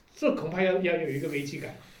这恐怕要有一个危机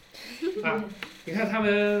感啊！你看他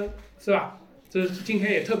们是吧？这今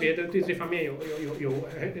天也特别的对这方面有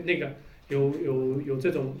那个有这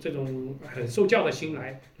种很受教的心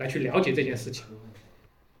来去了解这件事情。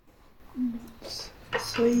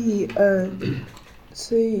所以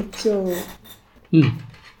就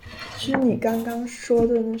是你刚刚说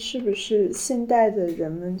的呢，是不是现代的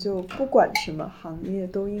人们就不管什么行业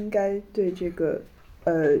都应该对这个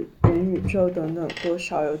元宇宙等等多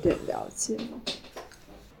少有点了解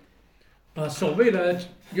呢？所谓的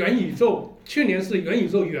元宇宙，去年是元宇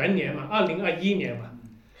宙元年嘛，2021年嘛，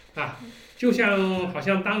啊，就像好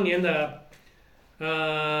像当年的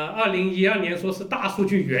2012年说是大数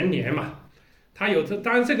据元年嘛，它有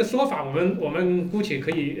当然这个说法我们姑且可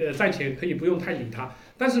以暂且可以不用太理它，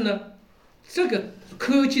但是呢。这个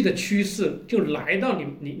科技的趋势就来到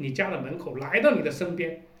你家的门口，来到你的身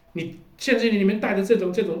边。你现在你们戴的这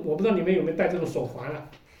种，我不知道你们有没有戴这种手环啊，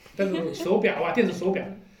戴这种手表啊，电子手表，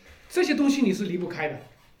这些东西你是离不开的，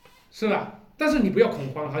是吧？但是你不要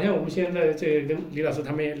恐慌，好像我们现在这跟李老师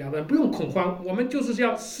他们也聊的，不用恐慌，我们就是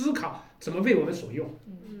要思考怎么为我们所用，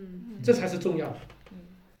这才是重要的。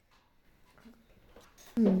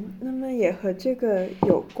那么也和这个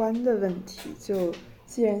有关的问题就。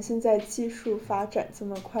既然现在技术发展这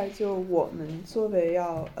么快，就我们作为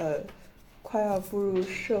快要步入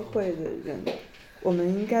社会的人，我们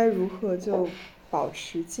应该如何就保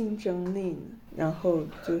持竞争力呢？然后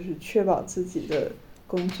就是确保自己的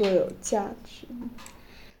工作有价值。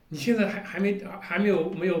你现在还没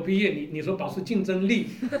有毕业，你说保持竞争力，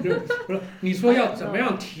不是你说要怎么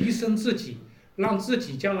样提升自己，让自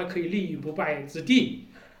己将来可以立于不败之地。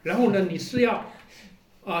然后呢，你是要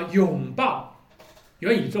拥抱。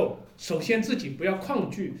元宇宙，首先自己不要抗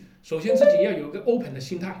拒，首先自己要有一个 open 的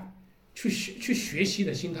心态，去学习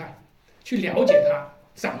的心态，去了解它，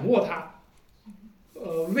掌握它，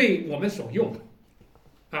为我们所用，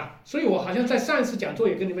啊，所以我好像在上一次讲座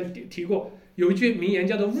也跟你们提过，有一句名言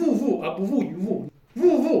叫做物物而不物于物，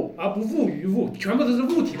物物而不物于物，全部都是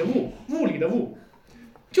物体的物，物理的物，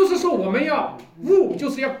就是说我们要物，就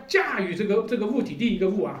是要驾驭这个物体，第一个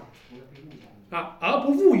物啊。而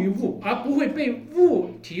不物于物，而不会被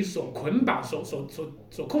物体所捆绑、所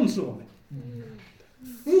控制我们。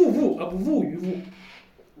物而不物于物，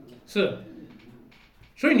是。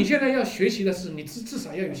所以你现在要学习的是，你至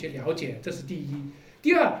少要有些了解，这是第一。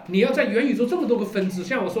第二，你要在元宇宙这么多个分支，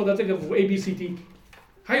像我说的这个5ABCD，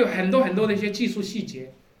还有很多的一些技术细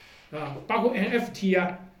节，包括 NFT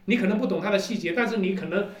啊，你可能不懂它的细节，但是你可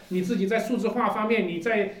能你自己在数字化方面，你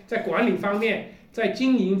在管理方面，在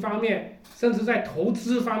经营方面。甚至在投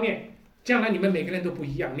资方面，将来你们每个人都不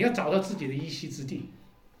一样，你要找到自己的一席之地。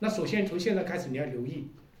那首先从现在开始你要留意，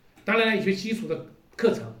当然一些基础的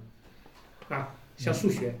课程，像数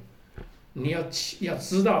学，你要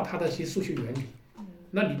知道它的一些数学原理。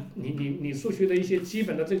那你数学的一些基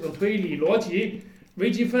本的这种推理、逻辑、微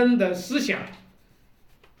积分的思想，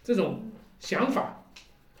这种想法，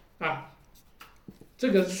这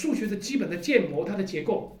个数学的基本的建模，它的结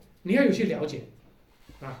构，你要有些了解。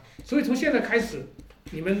所以从现在开始，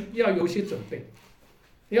你们要有一些准备，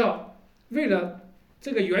要为了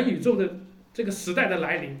这个元宇宙的这个时代的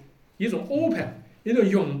来临，一种 open、一种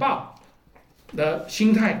拥抱的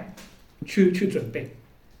心态去准备，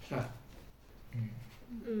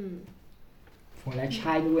我来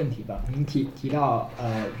插一个问题吧。您提到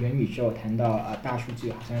元宇宙，谈到大数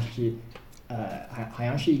据，好像是好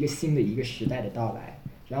像是一个新的一个时代的到来。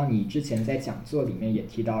然后你之前在讲座里面也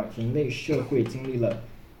提到，人类社会经历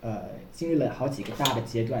了好几个大的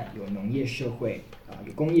阶段，有农业社会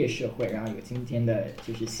有工业社会，然后有今天的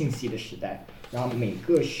就是信息的时代。然后每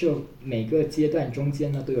个阶段中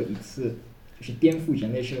间呢，都有一次就是颠覆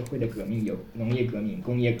人类社会的革命，有农业革命、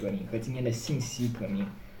工业革命和今天的信息革命。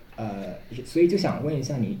所以就想问一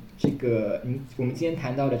下你我们今天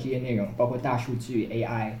谈到的这些内容，包括大数据、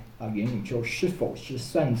AI 元宇宙，是否是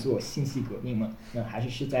算作信息革命呢？还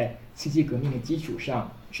是在信息革命的基础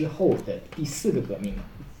上之后的第4个革命呢？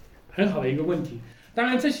很好的一个问题。当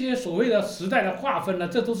然，这些所谓的时代的划分呢，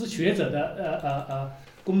这都是学者的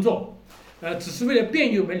工作，只是为了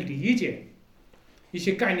便于我们理解一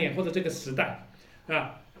些概念或者这个时代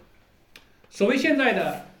啊。所谓现在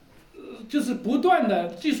的。就是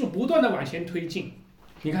技术不断的往前推进，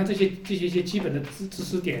你看这些基本的知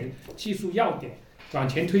识点、技术要点往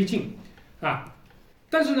前推进啊，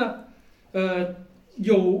但是呢，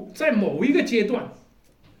有在某一个阶段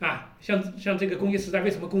啊，像这个工业时代，为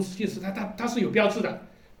什么工业时代它是有标志的？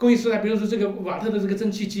工业时代，比如说这个瓦特的这个蒸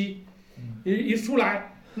汽机一出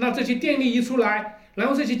来，那这些电力一出来，然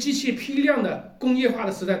后这些机器批量的工业化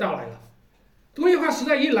的时代到来了。工业化时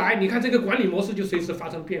代一来，你看这个管理模式就随时发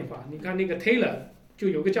生变化。你看那个 Taylor 就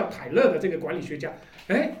有个叫泰勒的这个管理学家，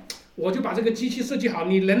我就把这个机器设计好，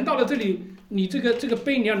你人到了这里，你这个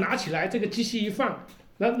杯你要拿起来，这个机器一放，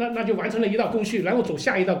那就完成了一道工序，然后走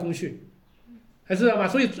下一道工序，还知道吗？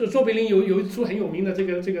所以卓别林有一出很有名的这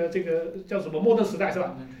个叫什么末登时代是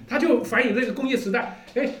吧？他就反映这个工业时代，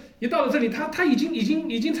一到了这里，他已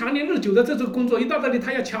经常年日久的这个工作，一到这里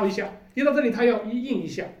他要敲一下，一到这里他要印一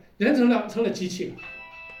下。人成了机器，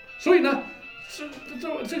所以呢，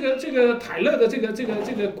这个泰勒的这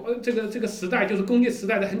个时代就是工业时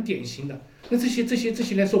代的很典型的。那这些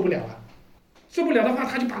人受不了了，受不了的话，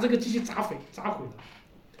他就把这个机器砸毁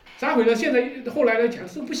了。现在后来来讲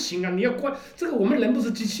说不行啊，你要关这个我们人不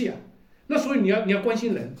是机器啊，那所以你要关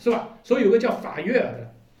心人是吧？所以有个叫法约尔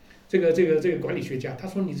的这个管理学家，他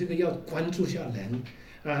说你这个要关注一下人。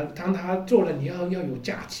当他做了，你要有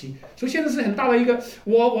假期，所以现在是很大的一个。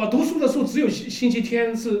我读书的时候，只有星期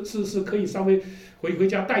天是可以稍微回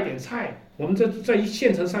家带点菜。我们在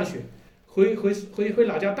县城上学，回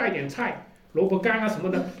老家带点菜，萝卜干啊什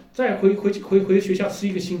么的，再回学校吃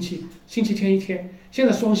一个星期，星期天一天。现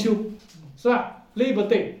在双休，是吧 ？Labor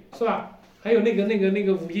Day 是吧？还有那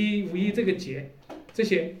个五一这个节，这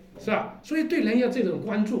些是吧？所以对人要这种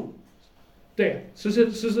关注，对，实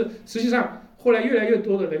际上。后来越来越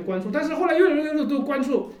多的人关注，但是后来越来越多关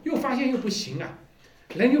注，又发现又不行啊，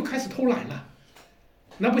人又开始偷懒了，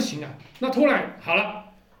那不行啊，那偷懒好了，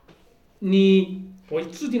我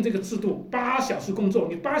制定这个制度，8小时工作，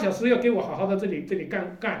你8小时要给我好好的这里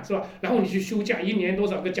干是吧？然后你去休假，1年多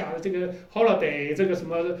少个假的这个 holiday 这个什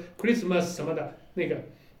么 Christmas 什么的那个，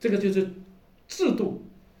这个就是制度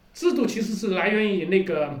其实是来源于那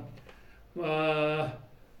个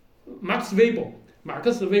马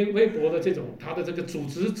克思韦伯的这种他的这个组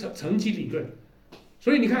织层级理论，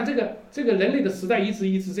所以你看这个人类的时代一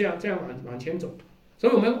直这样往前走，所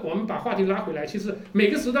以我们把话题拉回来，其实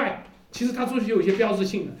每个时代其实它都是有一些标志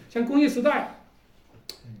性的，像工业时代，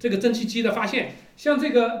这个蒸汽机的发现，像这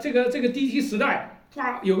个第一梯时代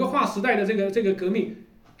有个划时代的这个革命，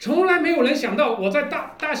从来没有人想到我在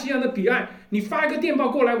大西洋的彼岸，你发一个电报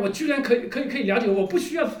过来，我居然可以了解，我不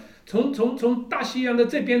需要。从大西洋的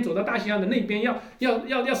这边走到大西洋的那边，要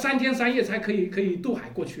3天3夜才可以渡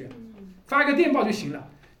海过去，发一个电报就行了。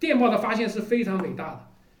电报的发现是非常伟大的，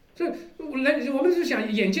所以我们就想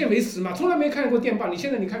眼见为实嘛，从来没看过电报，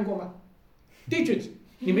现在你看过吗 ？Digit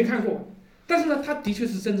你没看过，但是呢，它的确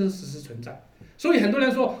是真实存在。所以很多人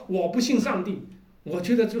说我不信上帝，我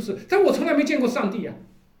觉得就是，但我从来没见过上帝呀，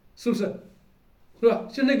是不是？是吧？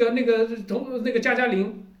就那个加加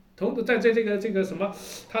林。在这个什么，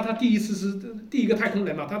他第一个太空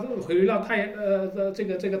人嘛，他回到这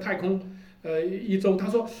个太空1周，他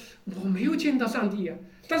说我没有见到上帝呀，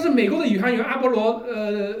但是美国的宇航员阿波罗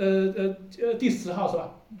第10号是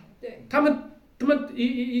吧？对，他们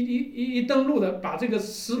一登陆的，把这个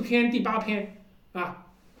诗篇第8篇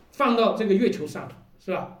放到这个月球上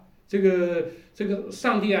是吧？这个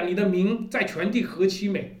上帝啊，你的名在全地何其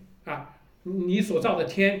美啊！你所造的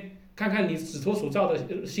天。看看你指头所造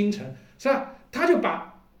的星辰，是吧？他就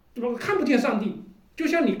看不见上帝，就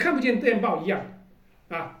像你看不见电报一样，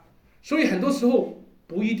所以很多时候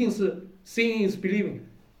不一定是 seeing is believing，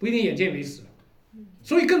 不一定眼见为实，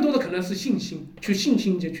所以更多的可能是信心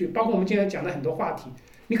去，包括我们今天讲的很多话题，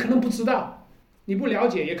你可能不知道，你不了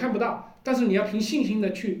解也看不到，但是你要凭信心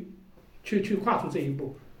的去跨出这一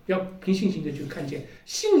步，要凭信心的去看见，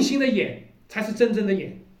信心的眼才是真正的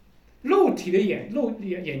眼，肉体的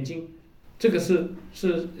眼睛，这个是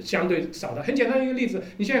相对少的。很简单的一个例子，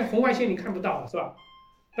你现在红外线你看不到是吧？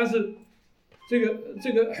但是这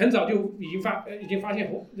个很早就已经发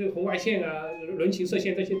现这个红外线啊、人情射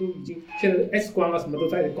线这些都已经现在 X 光啊什么都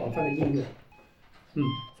在广泛的应用。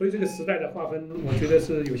所以这个时代的划分，我觉得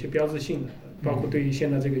是有些标志性的，包括对于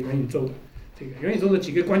现在这个元宇宙的元宇宙的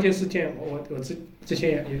几个关键事件，我之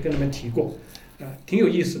前也跟你们提过，挺有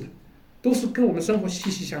意思的，都是跟我们生活息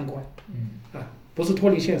息相关，不是脱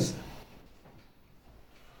离现实的。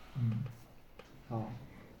好，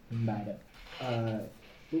明白的。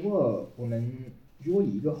如果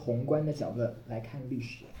以一个宏观的角度来看历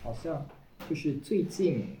史，好像就是最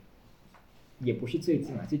近，也不是最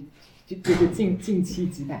近啊，就是近期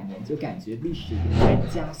几百年，就感觉历史有在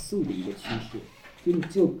加速的一个趋势。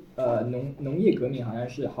农业革命好像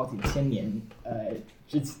是好几千年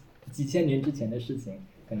几千年之前的事情，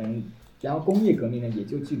可能，然后工业革命呢也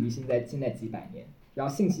就距离现在几百年，然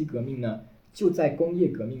后信息革命呢就在工业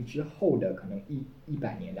革命之后的可能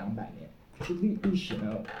100年200年，就是历史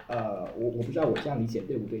呢我不知道我这样理解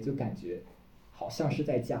对不对，就感觉好像是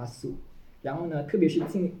在加速，然后呢特别是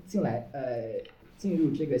进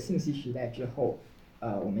入这个信息时代之后，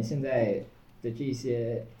我们现在的这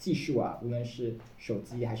些技术啊，无论是手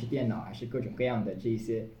机还是电脑还是各种各样的这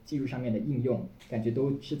些技术上面的应用，感觉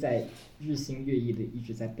都是在日新月异的一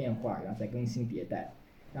直在变化，然后在更新迭代，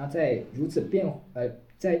然后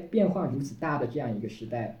在变化如此大的这样一个时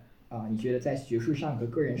代你觉得在学术上和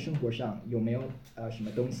个人生活上有没有什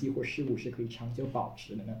么东西或事物是可以长久保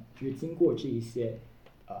持的呢？就是经过这一些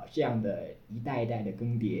这样的一代一代的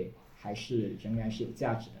更迭，还是仍然是有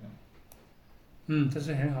价值的呢？这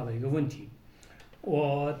是很好的一个问题。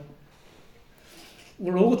我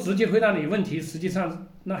如果直接回答你问题，实际上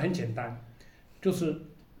那很简单，就是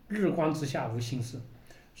日光之下无新事，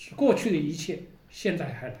过去的一切现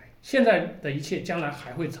在还来，现在的一切将来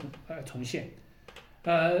还会重现。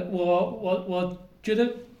我觉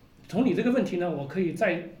得从你这个问题呢，我可以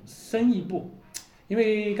再深一步，因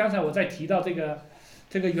为刚才我在提到这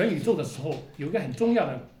个元宇宙的时候，有一个很重要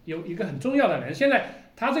的人，现在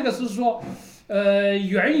他这个是说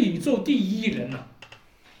元宇宙第一人呐，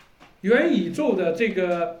元宇宙的这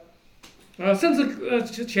个甚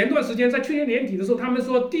至前段时间在去年年底的时候，他们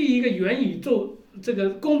说第一个元宇宙这个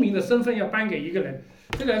公民的身份要颁给一个人，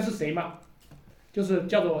这个人是谁嘛？就是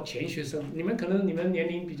叫做钱学森。你们年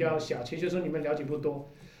龄比较小，钱学森你们了解不多。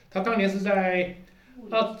他当年是在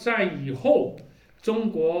以后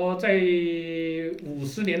中国在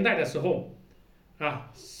50年代的时候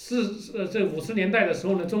这50年代的时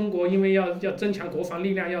候呢，中国因为要增强国防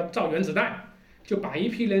力量，要造原子弹，就把一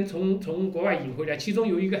批人从国外引回来，其中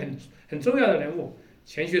有一个很重要的人物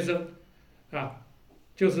钱学森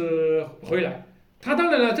就是回来。他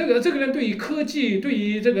当然了，这个人对于科技，对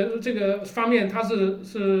于这个方面，他是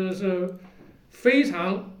非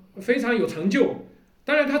常非常有成就。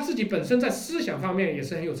当然他自己本身在思想方面也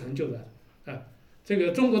是很有成就的这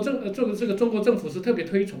个中国政府是特别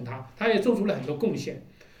推崇他也做出了很多贡献。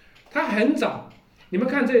他很早，你们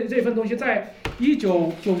看这份东西，在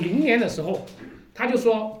1990年的时候，他就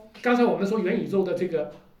说，刚才我们说元宇宙的这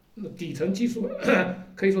个底层技术，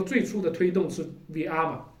可以说最初的推动是 VR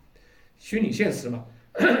嘛。虚拟现实嘛，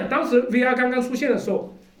当时 VR 刚刚出现的时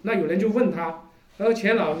候，那有人就问他，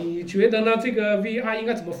钱老，你觉得呢？这个 VR 应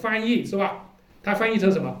该怎么翻译，是吧？他翻译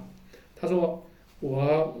成什么？他说，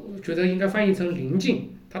我觉得应该翻译成临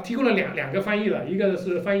近。他提供了两个翻译了，一个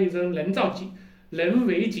是翻译成人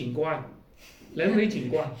为景观。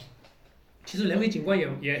其实人为景观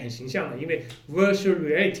也很形象的，因为 virtual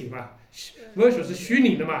reality 嘛 ，virtual 是虚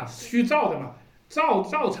拟的嘛，虚造的嘛，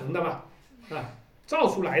造成的嘛，造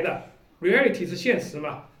出来的。reality 是现实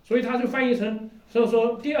嘛，所以他就翻译成，所以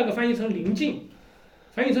说第二个翻译成临近，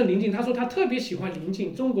他说他特别喜欢临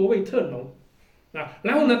近，中国味特浓，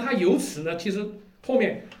然后呢，他由此呢，其实后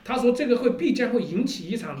面他说这个必将会引起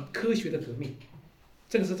一场科学的革命，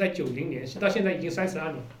这个是在90年，到现在已经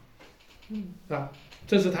32年，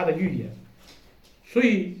这是他的预言，所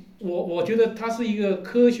以我觉得他是一个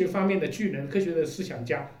科学方面的巨人，科学的思想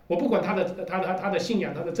家，我不管他的信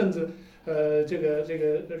仰，他的政治。这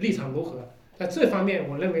个立场如何，在这方面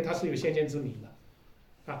我认为他是有先见之明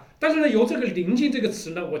的，但是呢，由这个临近这个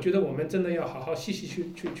词呢，我觉得我们真的要好好细细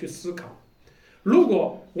去思考。如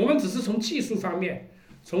果我们只是从技术方面、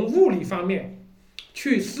从物理方面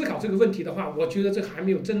去思考这个问题的话，我觉得这还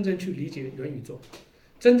没有真正去理解元宇宙。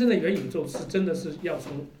真正的元宇宙是真的是要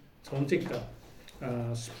从这个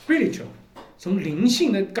spiritual， 从灵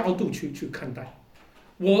性的高度去看待。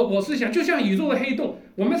我是想，就像宇宙的黑洞，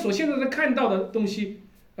我们所现在看到的东西，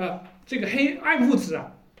这个暗物质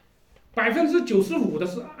95%的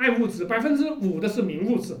是暗物质，5%的是明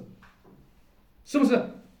物质，是不是？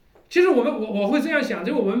其实我会这样想，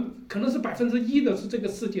就我们可能是1%的是这个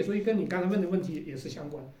世界，所以跟你刚才问的问题也是相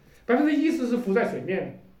关。1%是浮在水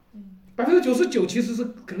面的，99%其实是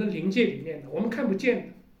可能临界里面的，我们看不见的。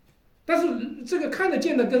但是这个看得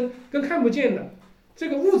见的跟看不见的，这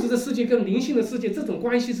个物质的世界跟灵性的世界这种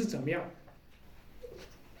关系是怎么样？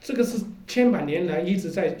这个是千百年来一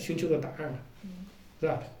直在寻求的答案，是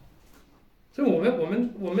吧？所以我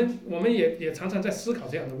们也常常在思考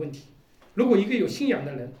这样的问题。如果一个有信仰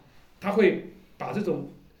的人，他会把这种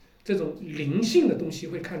灵性的东西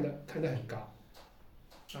会看得很高，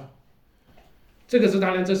啊，这个是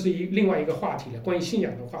当然这是另外一个话题了，关于信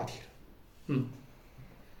仰的话题了，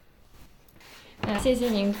谢谢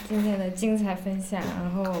您今天的精彩分享，然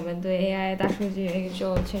后我们对 AI、大数据、元宇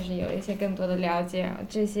宙确实有了一些更多的了解，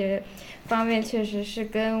这些方面确实是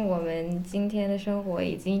跟我们今天的生活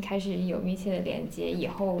已经开始有密切的连接，以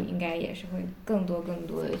后应该也是会更多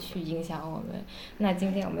的去影响我们。那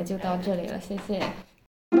今天我们就到这里了，谢谢。